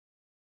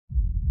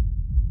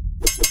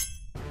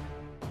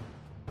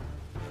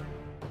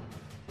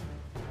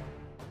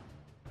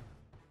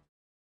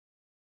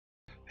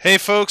Hey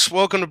folks,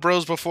 welcome to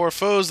Bros Before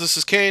Foes. This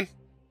is Caine.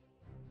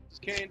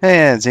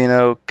 And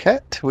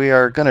Xenocat, we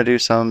are going to do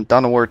some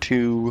Dawn of War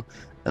 2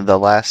 The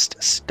Last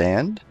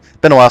Stand.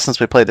 Been a while since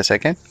we played this,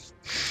 game.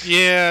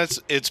 Yeah,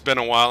 it's been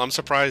a while. I'm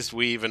surprised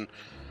we even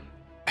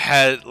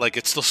had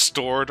it's still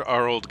stored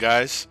our old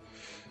guys.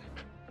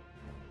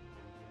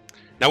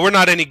 Now we're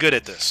not any good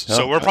at this,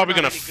 so we're probably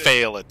gonna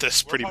fail at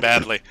this pretty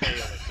badly.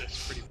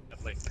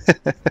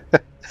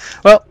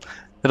 Well,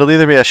 it'll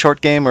either be a short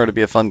game or it'll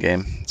be a fun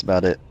game. That's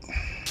about it.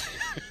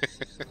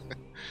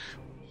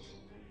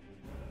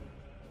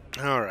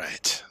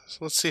 Alright, so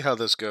let's see how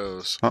this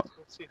goes. Oh.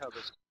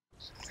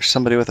 There's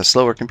somebody with a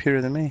slower computer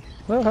than me.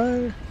 Well,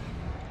 hi.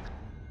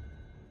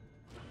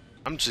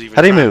 I'm just even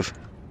How do you move?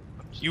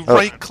 You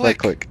right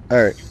click. Right click.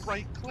 Alright. You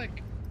right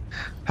click.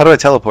 How do I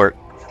teleport?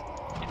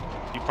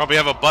 You probably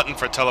have a button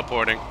for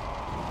teleporting.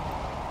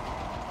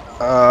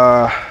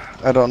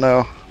 I don't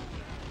know.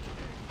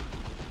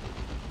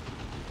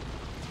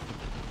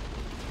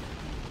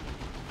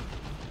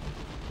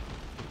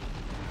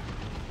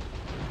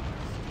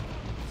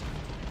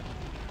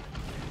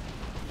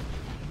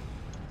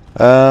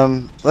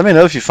 Let me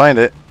know if you find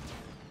it.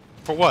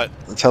 For what?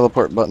 The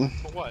teleport button.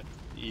 For what?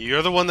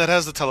 You're the one that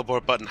has the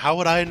teleport button. How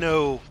would I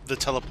know the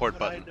teleport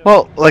button?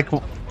 Well,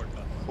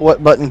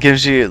 what button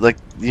gives you,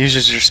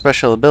 uses your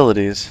special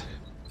abilities?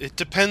 It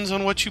depends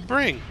on what you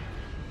bring.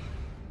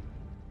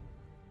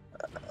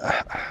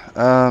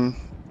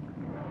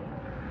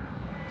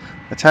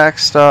 Attack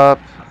stop,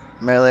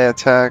 melee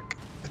attack,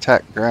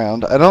 attack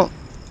ground. I don't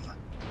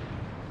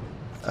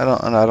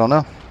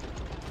know.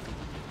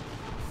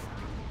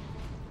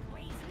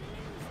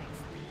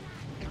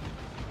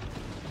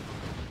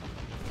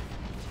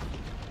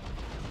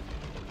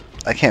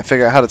 I can't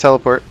figure out how to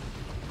teleport.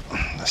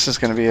 This is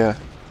gonna be a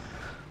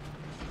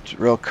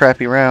real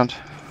crappy round.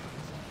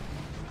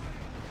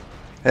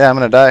 Yeah, I'm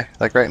gonna die,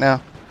 like right now.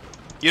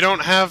 You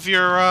don't have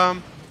your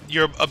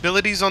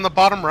abilities on the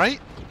bottom right?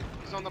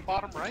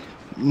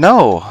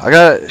 No, I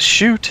gotta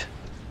shoot.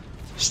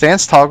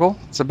 Stance toggle.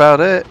 That's about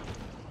it.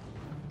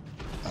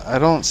 I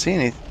don't see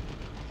any.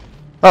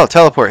 Oh,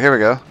 teleport. Here we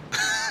go.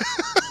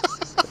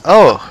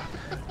 Oh,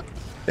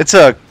 it's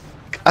a.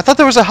 I thought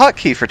there was a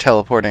hotkey for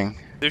teleporting.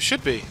 There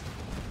should be.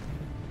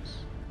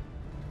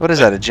 What is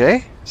that? A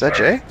J? Is that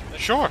J?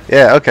 Sure.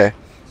 Yeah. Okay.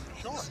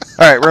 All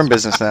right, we're in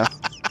business now.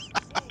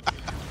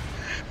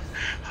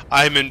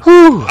 I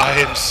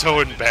am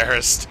so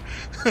embarrassed.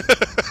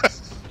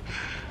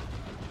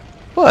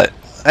 What?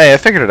 Hey, I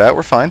figured it out.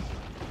 We're fine.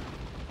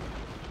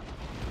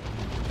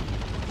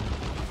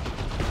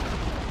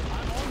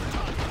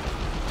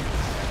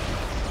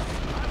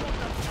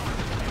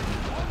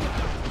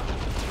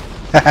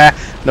 Haha,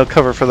 no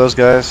cover for those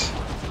guys.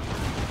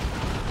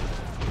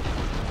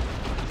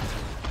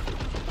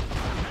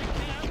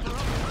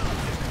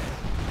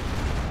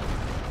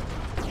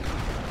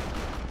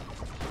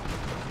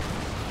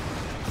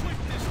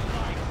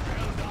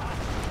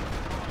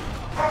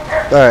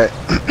 Alright.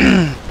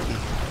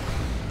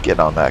 Get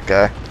on that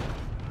guy.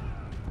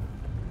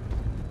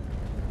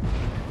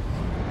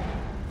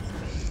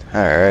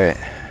 Alright.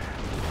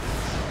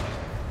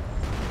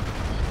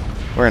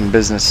 We're in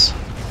business.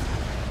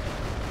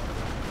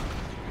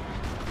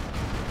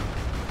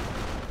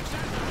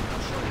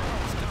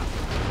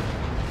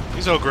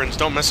 These Ogrins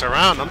don't mess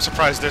around. I'm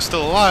surprised they're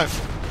still alive.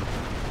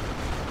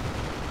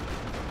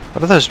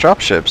 What are those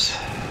dropships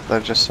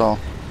that I just saw?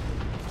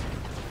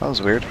 That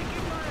was weird.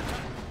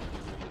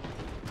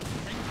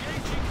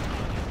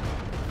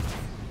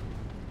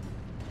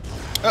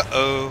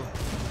 Uh-oh.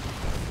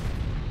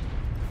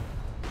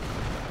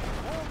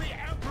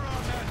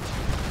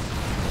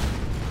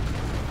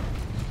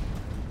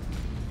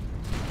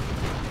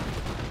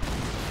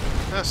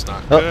 That's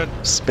not good.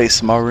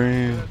 Space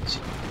Marines.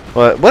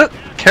 What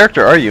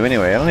character are you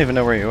anyway? I don't even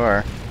know where you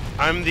are.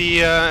 I'm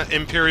the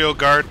Imperial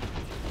Guard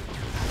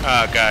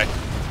guy.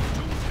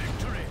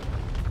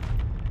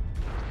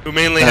 Who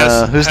mainly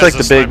has who's has like a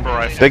the sniper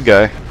rifle. big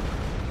guy?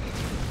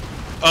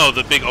 Oh,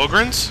 the big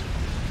Ogrins?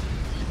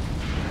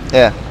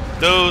 Yeah.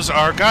 Those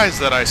are guys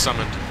that I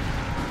summoned.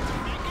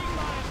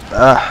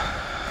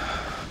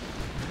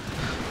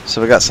 So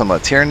we got some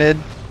Tyrannid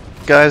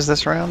guys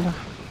this round.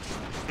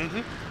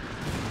 Mm-hmm.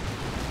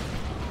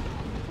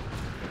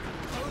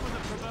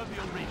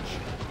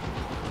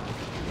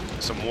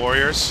 Some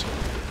warriors.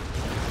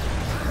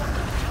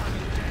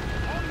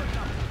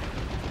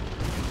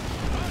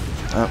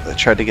 Oh, they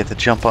tried to get the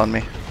jump on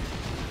me.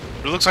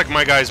 It looks like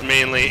my guy's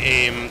mainly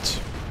aimed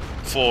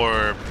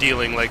for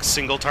dealing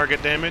single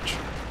target damage.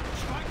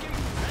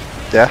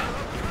 Yeah.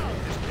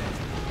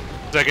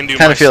 I can do.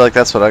 Kind of feel like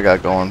that's what I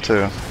got going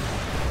too.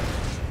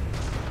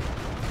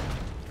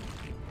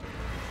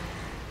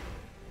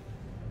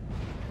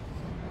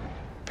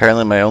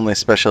 Apparently, my only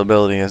special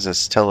ability is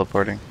this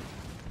teleporting.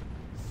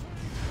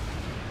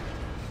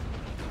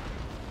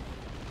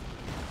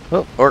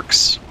 Oh,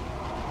 orcs.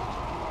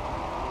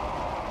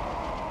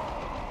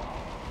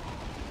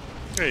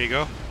 There you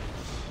go.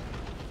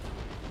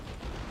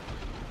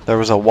 There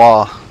was a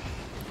wah.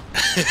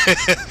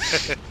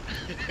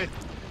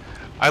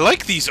 I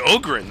like these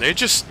Ogren. They're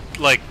just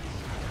like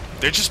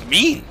they're just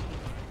mean.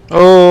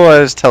 Oh, I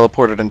just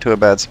teleported into a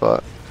bad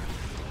spot.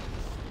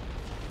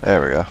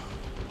 There we go.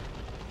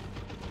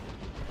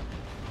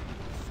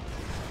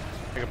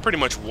 I can pretty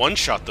much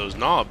one-shot those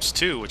knobs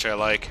too, which I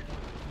like.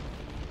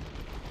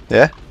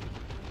 Yeah.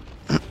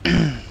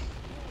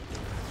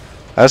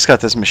 I just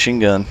got this machine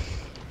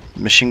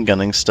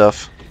gunning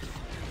stuff.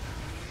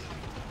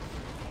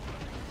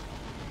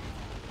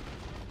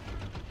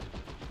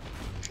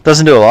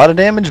 Doesn't do a lot of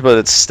damage, but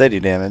it's steady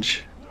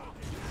damage.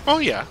 Oh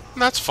yeah,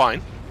 that's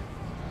fine.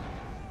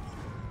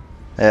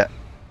 Yeah.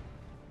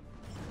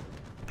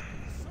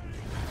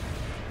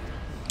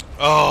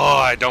 Oh,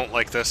 I don't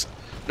like this.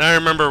 Now I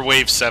remember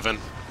Wave 7.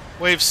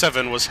 Wave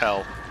 7 was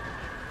hell.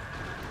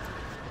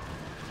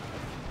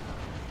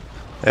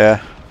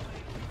 Yeah.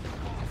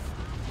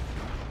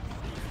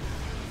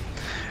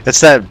 It's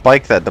that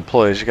bike that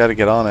deploys. You gotta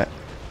get on it.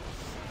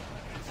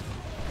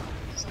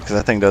 Because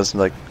that thing does,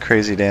 like,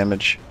 crazy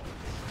damage.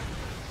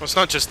 Well, it's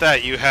not just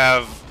that. You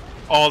have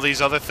all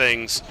these other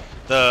things.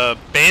 The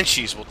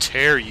Banshees will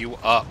tear you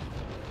up.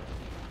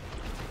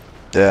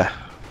 Yeah.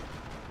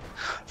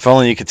 If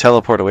only you could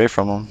teleport away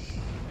from them.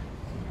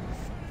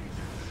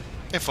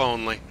 If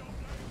only.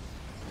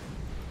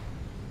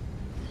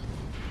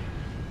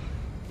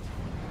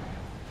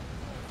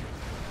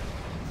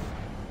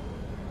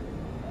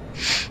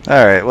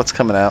 Alright, what's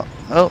coming out?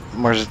 Oh,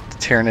 more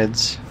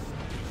Tyranids.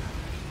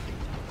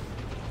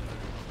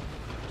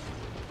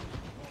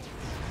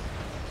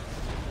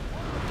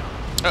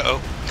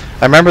 Uh-oh.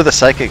 I remember the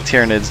Psychic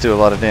Tyranids do a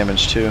lot of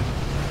damage too.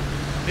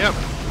 Yep.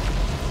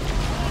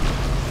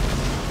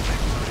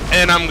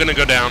 And I'm gonna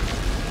go down.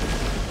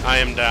 I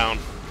am down.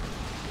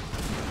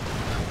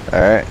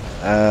 Alright,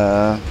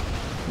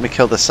 let me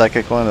kill the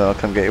Psychic one and I'll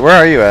come get you. Where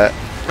are you at?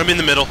 I'm in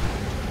the middle.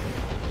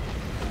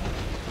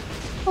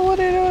 Oh, what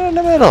are you doing in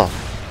the middle?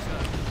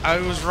 I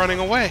was running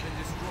away.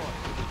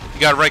 You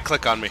gotta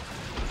right-click on me.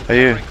 Are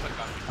you?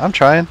 I'm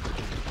trying.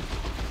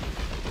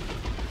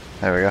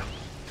 There we go.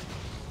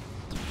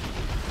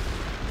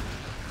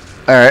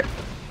 Alright.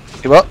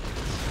 You up?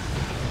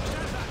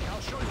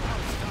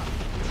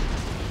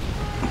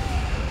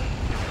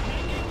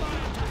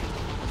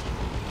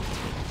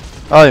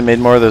 Oh, you made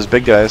more of those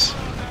big guys.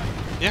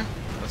 Yeah,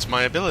 that's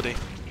my ability.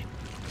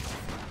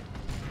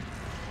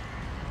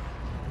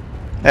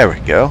 There we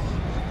go.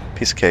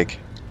 Piece of cake.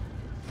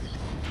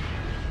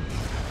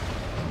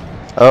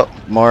 Oh,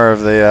 more of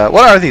the,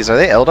 what are these? Are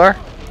they Eldar?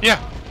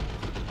 Yeah.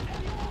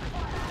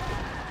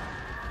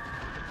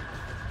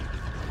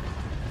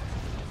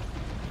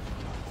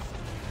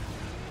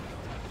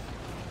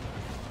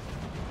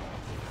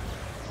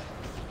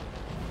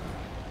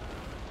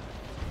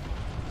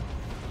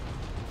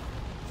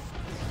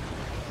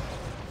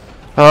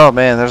 Oh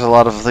man, there's a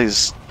lot of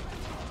these,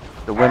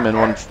 the women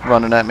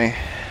running at me.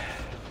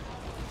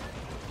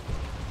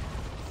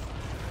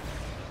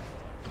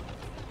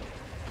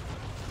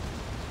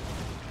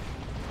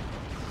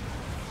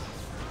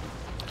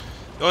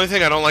 The only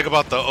thing I don't like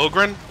about the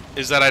Ogren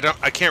is that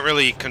I can't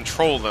really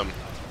control them.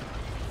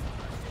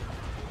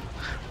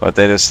 But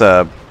they just,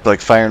 like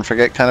fire and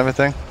forget kind of a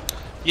thing?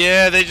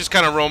 Yeah, they just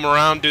kind of roam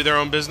around, do their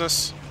own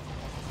business.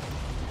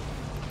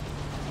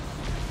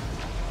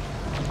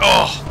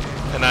 Oh!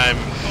 And I'm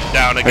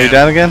down again. Are you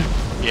down again?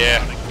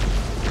 Yeah.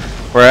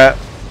 Where at?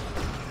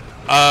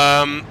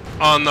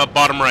 On the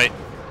bottom right.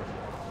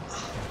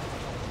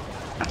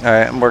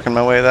 Alright, I'm working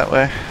my way that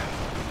way.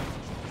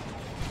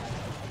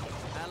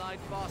 Allied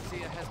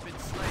Farseer has been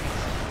slain.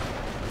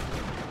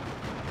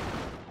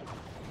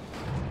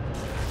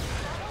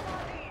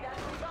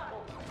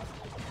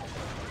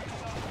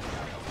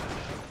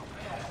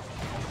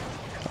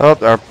 Oh,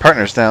 our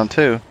partner's down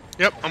too.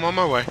 Yep, I'm on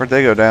my way. Where'd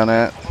they go down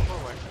at?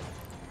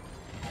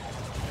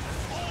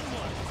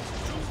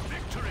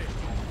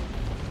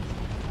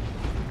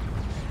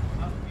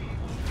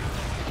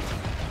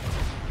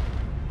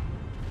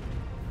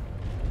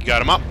 You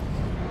got him up?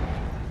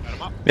 Got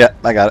him up? Yeah,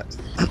 I got it.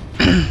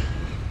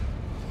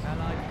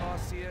 Allied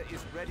Farseer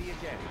is ready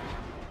again.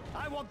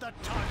 I want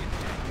that target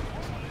dead.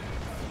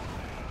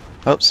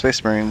 Oh,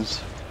 Space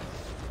Marines.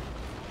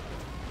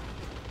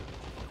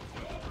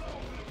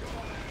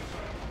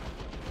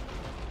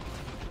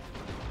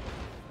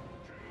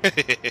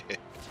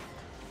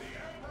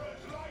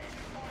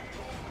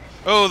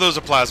 Oh, those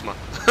are plasma.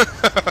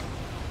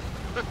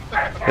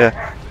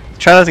 Yeah.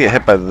 Try not to get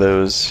hit by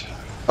those.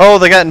 Oh,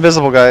 they got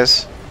invisible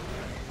guys.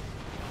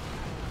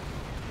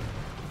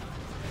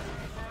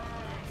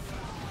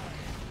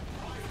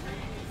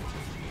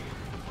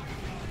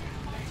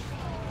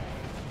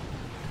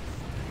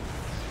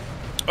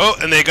 Oh,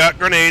 and they got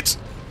grenades.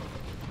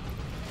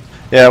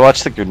 Yeah,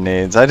 watch the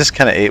grenades. I just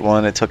kind of ate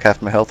one. It took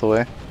half my health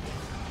away.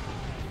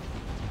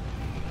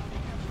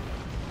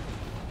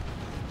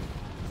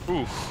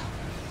 Oof.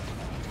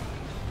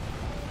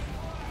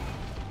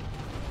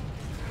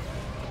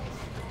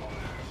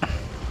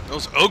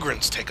 Those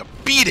Ogrens take a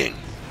beating.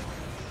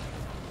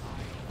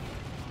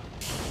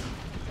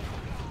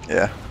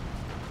 Yeah.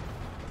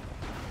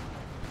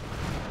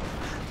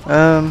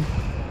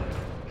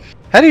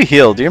 How do you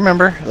heal? Do you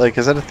remember? Like,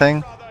 is that a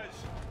thing?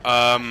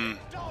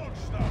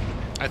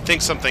 I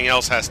think something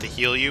else has to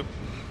heal you.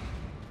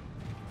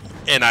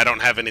 And I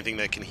don't have anything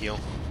that can heal.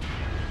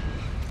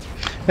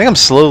 I think I'm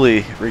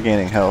slowly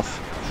regaining health.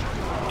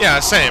 Yeah,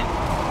 same.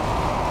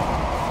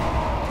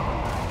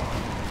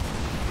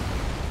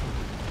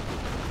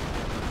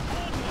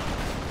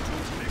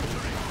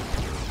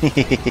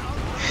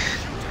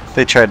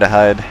 They tried to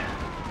hide.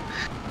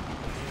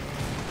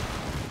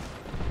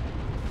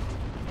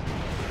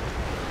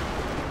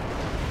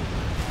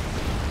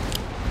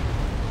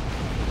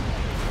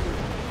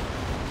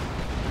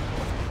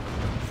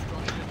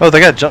 Oh, they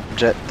got jump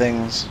jet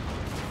things.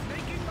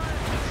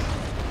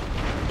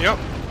 Yep.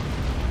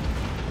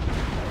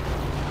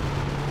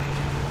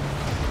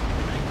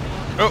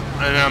 Oh,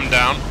 and I'm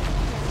down.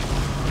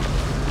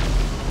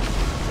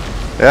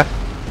 Yeah.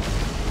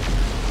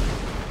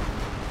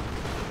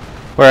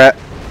 Where at?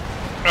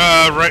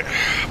 Right.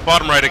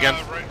 Bottom right again.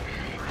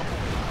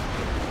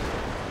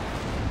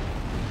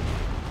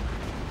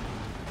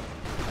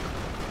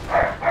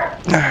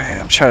 Alright,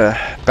 I'm trying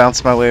to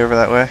bounce my way over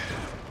that way.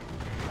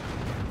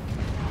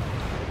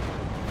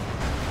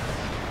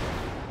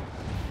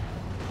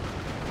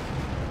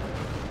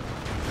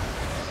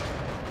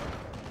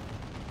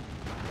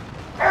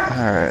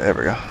 Alright, there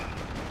we go.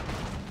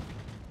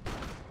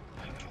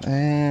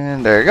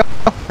 And there you go.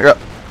 There you go.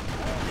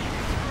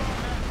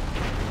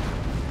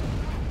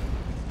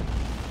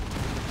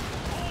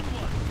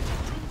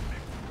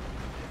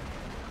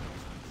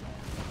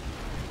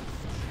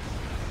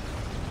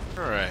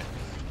 Alright.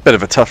 Bit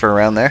of a tougher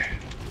round there.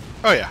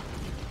 Oh, yeah.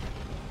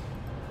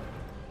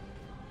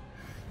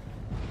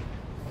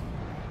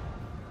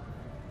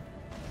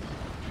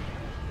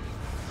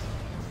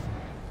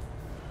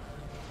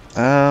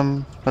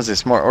 What's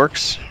this? More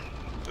orcs?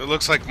 It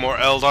looks like more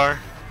Eldar.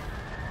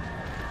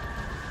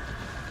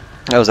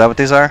 Oh, is that what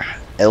these are?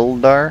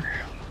 Eldar?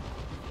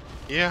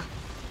 Yeah.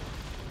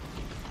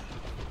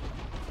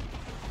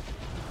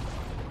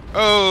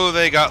 Oh,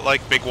 they got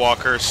like big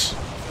walkers.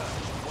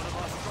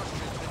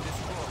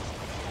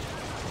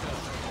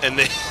 And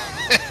they...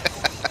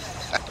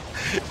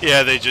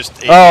 yeah, they just...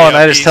 ate Oh, me and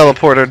up I just easy.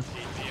 teleported.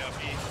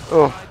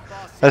 Oh,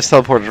 I just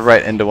teleported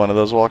right into one of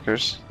those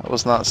walkers. That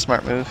was not a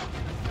smart move.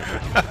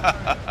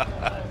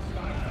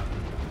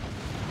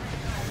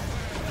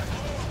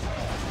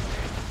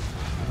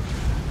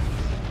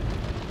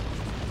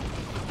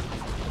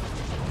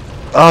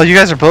 Oh, you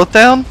guys are both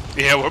down?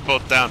 Yeah, we're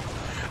both down.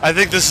 I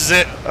think this is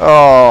it.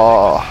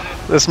 Oh,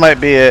 this might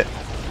be it.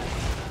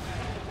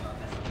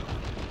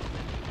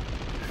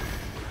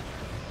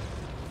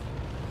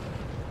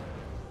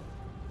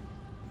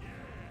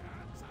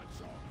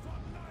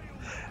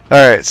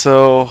 Alright,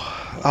 so...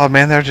 Oh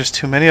man, there are just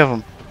too many of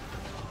them.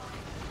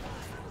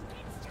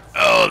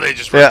 Oh, they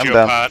just Yeah, ripped I'm you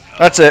down. apart.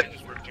 That's it.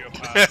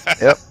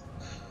 Yep.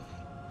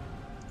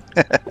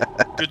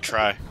 Good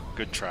try.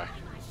 Good try.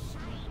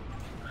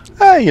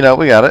 You know,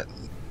 we got it.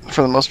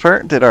 For the most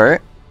part, did alright.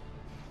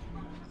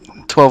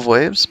 12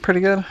 waves, pretty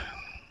good.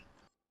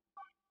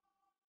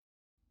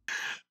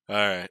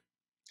 Alright.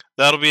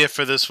 That'll be it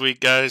for this week,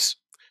 guys.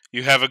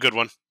 You have a good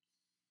one.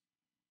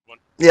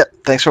 Yep,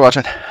 thanks for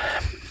watching.